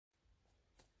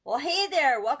Well, hey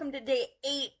there. Welcome to day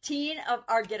 18 of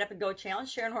our Get Up and Go challenge.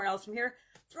 Sharon Hornells from here,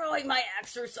 throwing my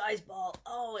exercise ball.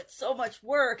 Oh, it's so much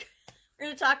work. We're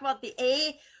going to talk about the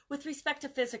A with respect to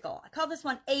physical. I call this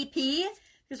one AP because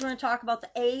we're going to talk about the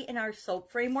A in our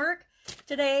SOAP framework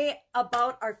today,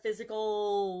 about our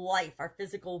physical life, our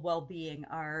physical well-being,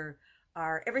 our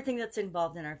everything that's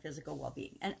involved in our physical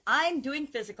well-being. And I'm doing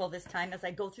physical this time as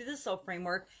I go through the SOAP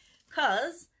framework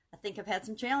because I think I've had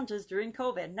some challenges during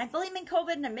COVID, and I'm blaming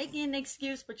COVID and I'm making an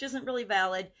excuse, which isn't really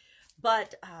valid.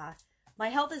 But my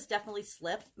health has definitely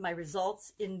slipped. My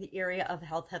results in the area of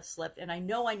health have slipped, and I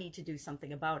know I need to do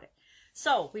something about it.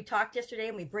 So we talked yesterday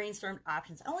and we brainstormed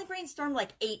options. I only brainstormed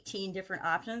like 18 different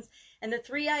options, and the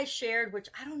three I shared, which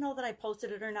I don't know that I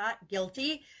posted it or not,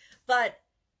 guilty, but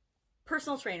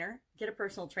personal trainer, get a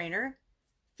personal trainer.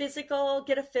 Physical,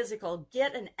 get a physical,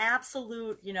 get an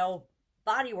absolute,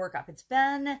 body workup. It's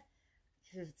been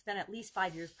at least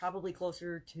 5 years, probably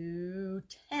closer to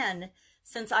 10,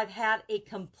 since I've had a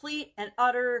complete and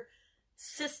utter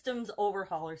systems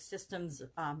overhaul or systems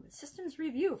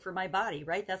review for my body,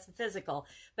 right? That's the physical,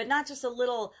 but not just a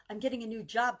little, I'm getting a new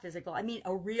job physical. I mean,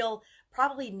 a real,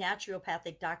 probably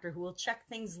naturopathic doctor who will check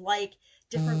things like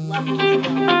different levels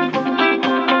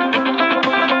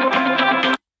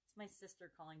my sister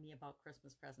calling me about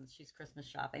Christmas presents. She's Christmas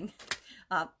shopping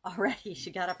already. She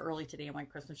got up early today and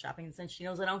went Christmas shopping. And since she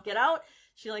knows I don't get out,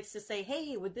 she likes to say,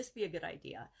 hey, would this be a good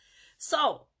idea?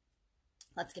 So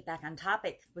let's get back on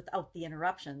topic without the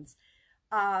interruptions.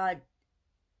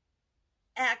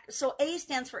 So A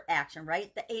stands for action,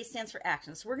 right? The A stands for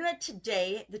action. So we're going to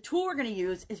today, the tool we're going to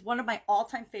use is one of my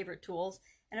all-time favorite tools.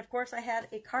 And of course I had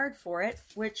a card for it,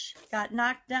 which got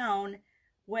knocked down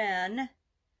when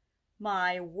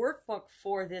my workbook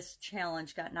for this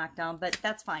challenge got knocked down, but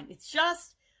that's fine. It's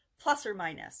just plus or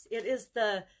minus. It is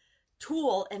the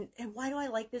tool, and why do I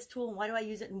like this tool, and why do I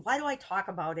use it, and why do I talk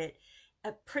about it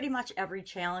at pretty much every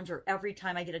challenge or every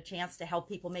time I get a chance to help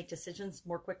people make decisions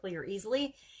more quickly or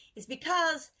easily, is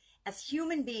because as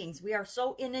human beings, we are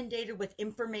so inundated with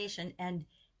information and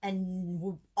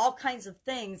all kinds of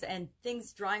things and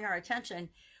things drawing our attention.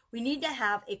 We need to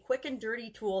have a quick and dirty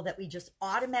tool that we just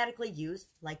automatically use,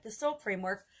 like the SOAP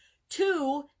framework,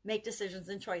 to make decisions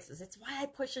and choices. It's why I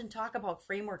push and talk about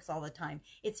frameworks all the time.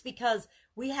 It's because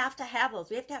we have to have those.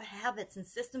 We have to have habits and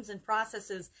systems and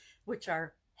processes, which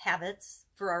are habits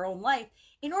for our own life,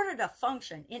 in order to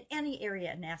function in any area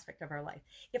and aspect of our life.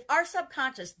 If our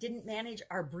subconscious didn't manage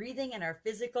our breathing and our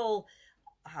physical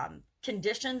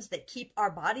conditions that keep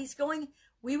our bodies going,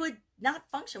 we would not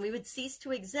function. We would cease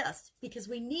to exist, because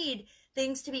we need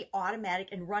things to be automatic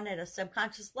and run at a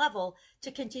subconscious level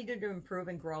to continue to improve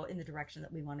and grow in the direction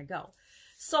that we want to go.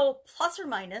 So plus or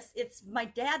minus, it's my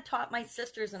dad taught my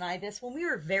sisters and I this when we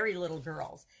were very little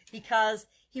girls, because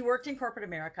he worked in corporate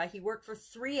America. He worked for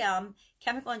 3M,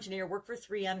 chemical engineer, worked for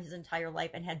 3M his entire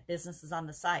life and had businesses on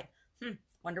the side.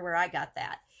 Wonder where I got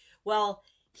that. Well,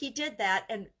 he did that,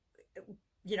 and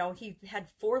he had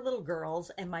 4 little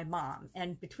girls and my mom.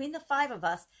 And between the 5 of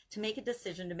us, to make a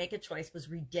decision, to make a choice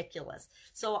was ridiculous.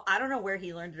 So I don't know where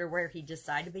he learned it or where he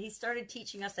decided, but he started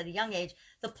teaching us at a young age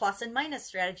the plus and minus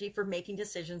strategy for making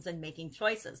decisions and making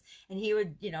choices. And he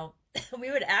would,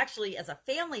 we would actually, as a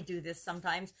family, do this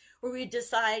sometimes, where we'd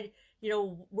decide,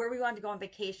 where we wanted to go on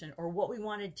vacation or what we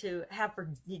wanted to have for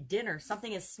dinner,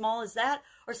 something as small as that,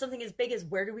 or something as big as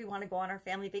where do we want to go on our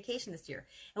family vacation this year.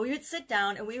 And we would sit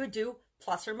down and we would do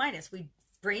plus or minus. We'd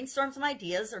brainstorm some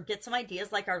ideas or get some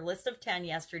ideas, like our list of 10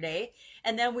 yesterday.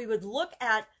 And then we would look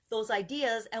at those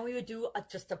ideas and we would do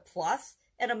just a plus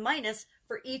and a minus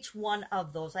for each one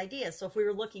of those ideas. So if we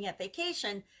were looking at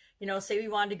vacation, say we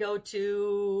wanted to go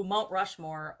to Mount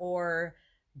Rushmore or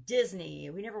Disney.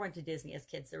 We never went to Disney as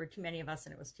kids. There were too many of us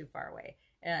and it was too far away.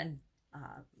 And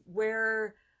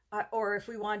or if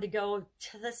we wanted to go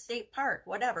to the state park,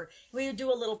 whatever, we would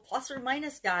do a little plus or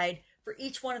minus guide for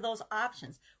each one of those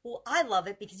options. Well, I love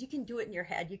it because you can do it in your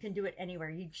head. You can do it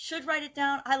anywhere. You should write it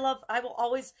down. I will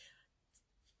always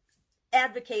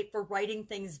advocate for writing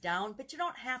things down, but you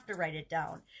don't have to write it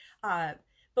down. But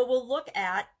we'll look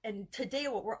at, and today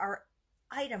what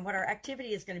our activity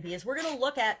is going to be is we're going to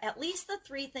look at least the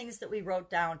 3 things that we wrote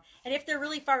down. And if they're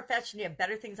really far-fetched and you have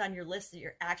better things on your list that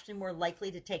you're actually more likely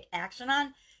to take action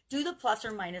on, do the plus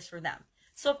or minus for them.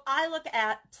 So if I look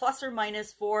at plus or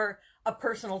minus for a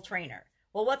personal trainer,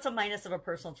 well, what's a minus of a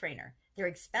personal trainer? They're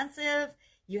expensive.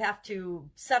 You have to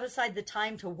set aside the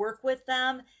time to work with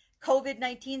them.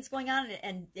 COVID-19 is going on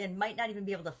and might not even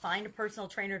be able to find a personal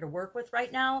trainer to work with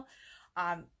right now.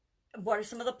 What are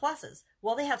some of the pluses?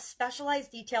 Well, they have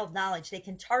specialized, detailed knowledge. They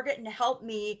can target and help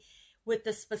me with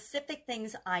the specific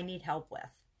things I need help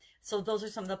with. So those are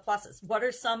some of the pluses. What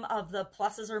are some of the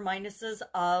pluses or minuses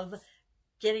of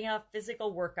getting a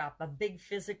physical workup, a big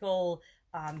physical,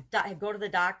 go to the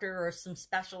doctor or some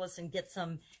specialists and get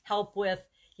some help with,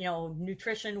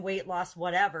 nutrition, weight loss,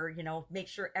 whatever, make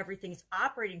sure everything's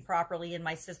operating properly in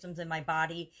my systems, in my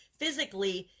body,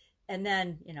 physically. And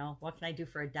then, what can I do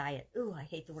for a diet? Ooh, I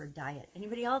hate the word diet.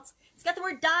 Anybody else? It's got the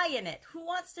word die in it. Who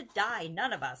wants to die?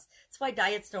 None of us. That's why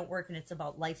diets don't work, and it's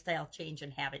about lifestyle change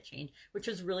and habit change, which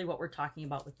is really what we're talking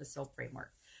about with the SOAP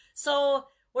framework. So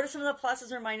what are some of the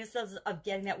pluses or minuses of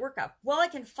getting that workup? Well, I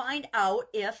can find out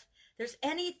if there's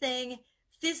anything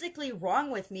physically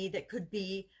wrong with me that could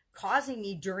be causing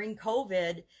me during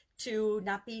COVID to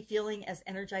not be feeling as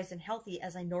energized and healthy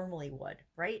as I normally would,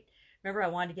 right? Remember, I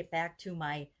wanted to get back to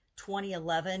my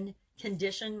 2011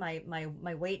 condition, my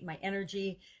weight, my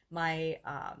energy, my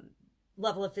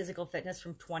level of physical fitness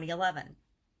from 2011.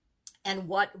 And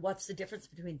what's the difference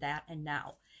between that and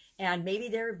now? And maybe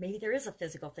there is a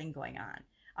physical thing going on.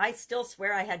 I still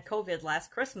swear I had COVID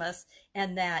last Christmas,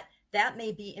 and that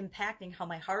may be impacting how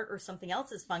my heart or something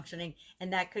else is functioning,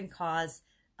 and that could cause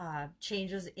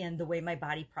changes in the way my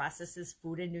body processes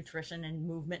food and nutrition and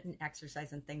movement and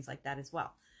exercise and things like that as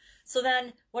well. So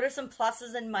then, what are some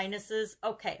pluses and minuses?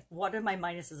 Okay, what are my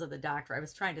minuses of the doctor? I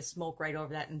was trying to smoke right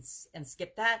over that and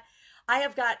skip that. I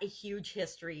have got a huge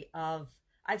history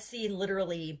I've seen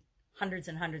literally hundreds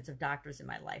and hundreds of doctors in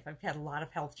my life. I've had a lot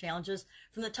of health challenges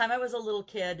from the time I was a little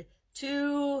kid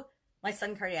to my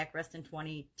sudden cardiac arrest in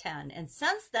 2010. And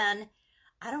since then,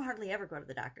 I don't hardly ever go to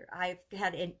the doctor. I've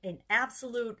had an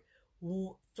absolute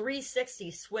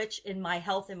 360 switch in my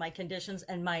health and my conditions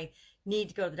and my need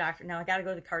to go to the doctor. Now, I got to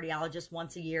go to the cardiologist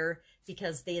once a year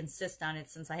because they insist on it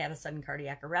since I had a sudden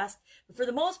cardiac arrest. But for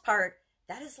the most part,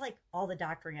 that is like all the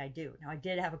doctoring I do. Now, I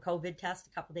did have a COVID test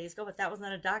a couple days ago, but that was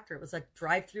not a doctor. It was a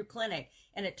drive-through clinic,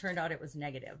 and it turned out it was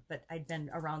negative. But I'd been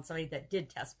around somebody that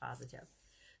did test positive.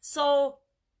 So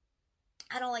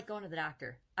I don't like going to the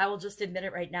doctor. I will just admit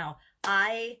it right now.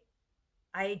 I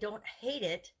don't hate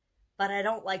it, but I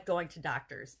don't like going to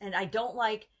doctors, and I don't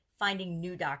like finding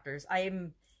new doctors.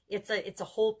 It's a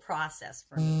whole process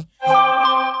for me.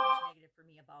 Negative for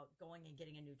me about going and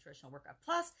getting a nutritional workup.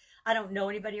 Plus, I don't know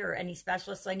anybody or any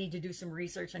specialists, so I need to do some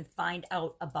research and find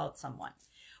out about someone.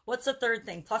 What's the third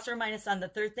thing? Plus or minus on the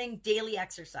third thing? Daily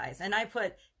exercise. And I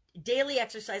put daily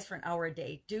exercise for an hour a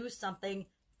day. Do something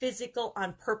physical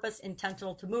on purpose,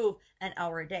 intentional to move an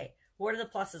hour a day. What are the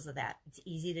pluses of that? It's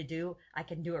easy to do. I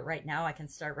can do it right now. I can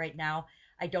start right now.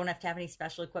 I don't have to have any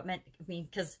special equipment. I mean,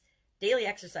 because daily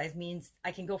exercise means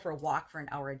I can go for a walk for an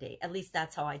hour a day. At least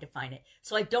that's how I define it.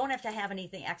 So I don't have to have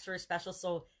anything extra or special,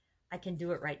 so I can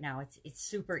do it right now. It's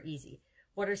super easy.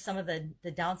 What are some of the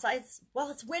downsides? Well,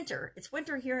 it's winter. It's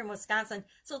winter here in Wisconsin,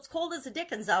 so it's cold as the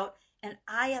dickens out, and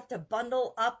I have to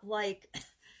bundle up like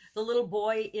the little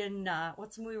boy in,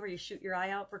 what's the movie where you shoot your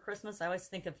eye out for Christmas? I always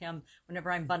think of him whenever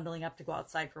I'm bundling up to go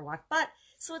outside for a walk.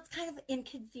 So it's kind of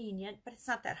inconvenient, but it's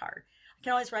not that hard. I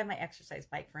can always ride my exercise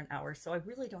bike for an hour, so I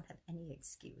really don't have any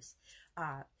excuse.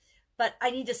 But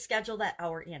I need to schedule that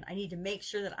hour in. I need to make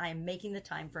sure that I am making the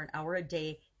time for an hour a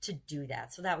day to do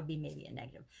that. So that would be maybe a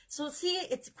negative. So see,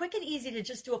 it's quick and easy to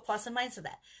just do a plus and minus of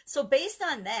that. So based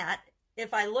on that,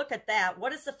 if I look at that,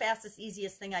 what is the fastest,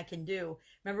 easiest thing I can do?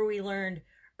 Remember we learned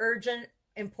urgent,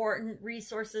 important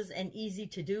resources and easy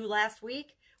to do last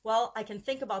week? Well, I can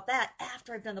think about that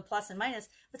after I've done the plus and minus,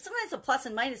 but sometimes the plus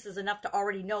and minus is enough to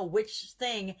already know which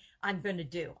thing I'm going to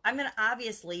do. I'm going to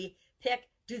obviously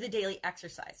do the daily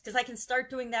exercise because I can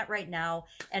start doing that right now,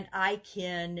 and I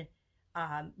can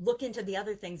look into the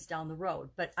other things down the road.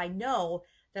 But I know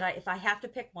that if I have to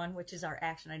pick one, which is our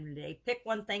action item today, pick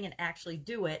one thing and actually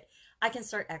do it, I can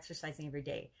start exercising every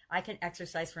day. I can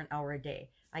exercise for an hour a day.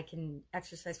 I can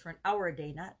exercise for an hour a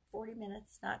day, not 40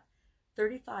 minutes, not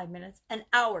 35 minutes, an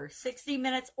hour, 60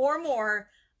 minutes or more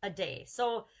a day.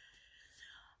 So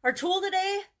our tool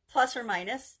today, plus or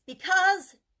minus,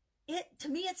 because to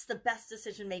me, it's the best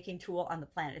decision-making tool on the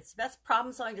planet. It's the best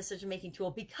problem-solving decision-making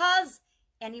tool because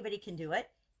anybody can do it.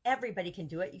 Everybody can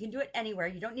do it. You can do it anywhere.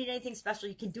 You don't need anything special.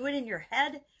 You can do it in your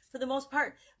head for the most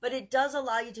part, but it does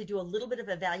allow you to do a little bit of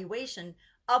evaluation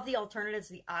of the alternatives,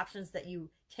 the options that you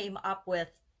came up with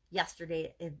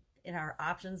yesterday in our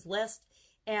options list.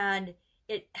 And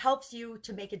it helps you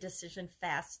to make a decision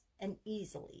fast and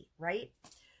easily, right?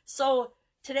 So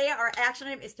today our action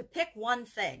item is to pick one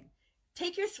thing.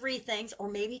 Take your 3 things, or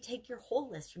maybe take your whole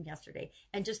list from yesterday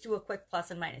and just do a quick plus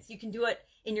and minus. You can do it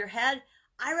in your head.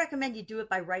 I recommend you do it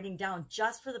by writing down,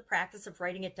 just for the practice of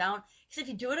writing it down. Because if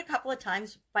you do it a couple of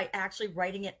times by actually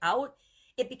writing it out,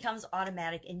 it becomes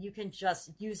automatic and you can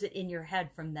just use it in your head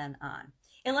from then on.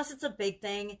 unless it's a big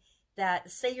thing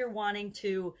that, say you're wanting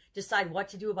to decide what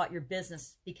to do about your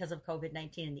business because of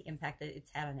COVID-19 and the impact that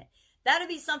it's had on it. That would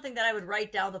be something that I would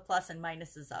write down the plus and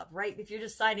minuses of, right? If you're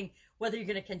deciding whether you're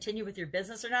going to continue with your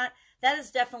business or not, that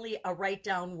is definitely a write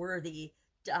down worthy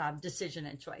decision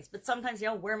and choice. But sometimes,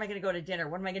 where am I going to go to dinner?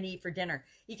 What am I going to eat for dinner?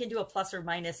 You can do a plus or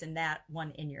minus in that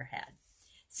one in your head.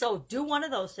 So do one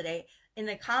of those today. In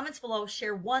the comments below,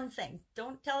 share one thing.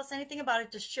 Don't tell us anything about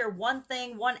it. Just share one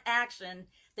thing, one action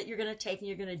that you're going to take and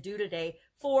you're going to do today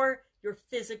for your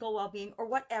physical well-being or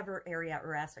whatever area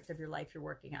or aspect of your life you're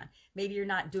working on. Maybe you're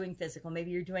not doing physical.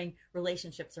 Maybe you're doing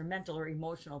relationships or mental or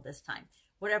emotional this time.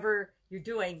 Whatever you're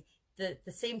doing, the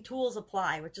same tools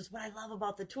apply, which is what I love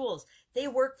about the tools. They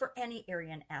work for any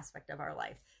area and aspect of our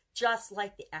life, just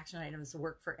like the action items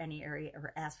work for any area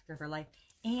or aspect of our life.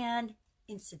 And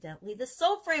incidentally, the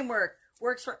SOAP framework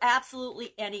works for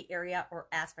absolutely any area or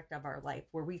aspect of our life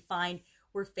where we find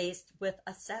we're faced with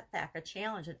a setback, a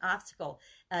challenge, an obstacle,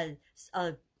 an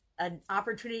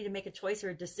opportunity to make a choice or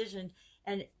a decision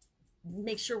and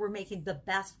make sure we're making the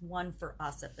best one for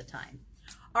us at the time.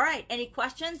 All right, any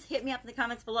questions? Hit me up in the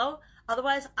comments below.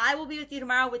 Otherwise, I will be with you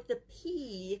tomorrow with the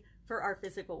P for our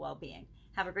physical well-being.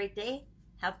 Have a great day.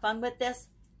 Have fun with this.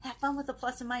 Have fun with the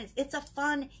plus and minus. It's a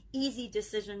fun, easy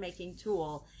decision-making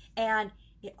tool, and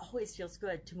it always feels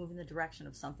good to move in the direction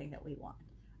of something that we want.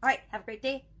 All right, have a great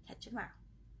day. Catch you tomorrow.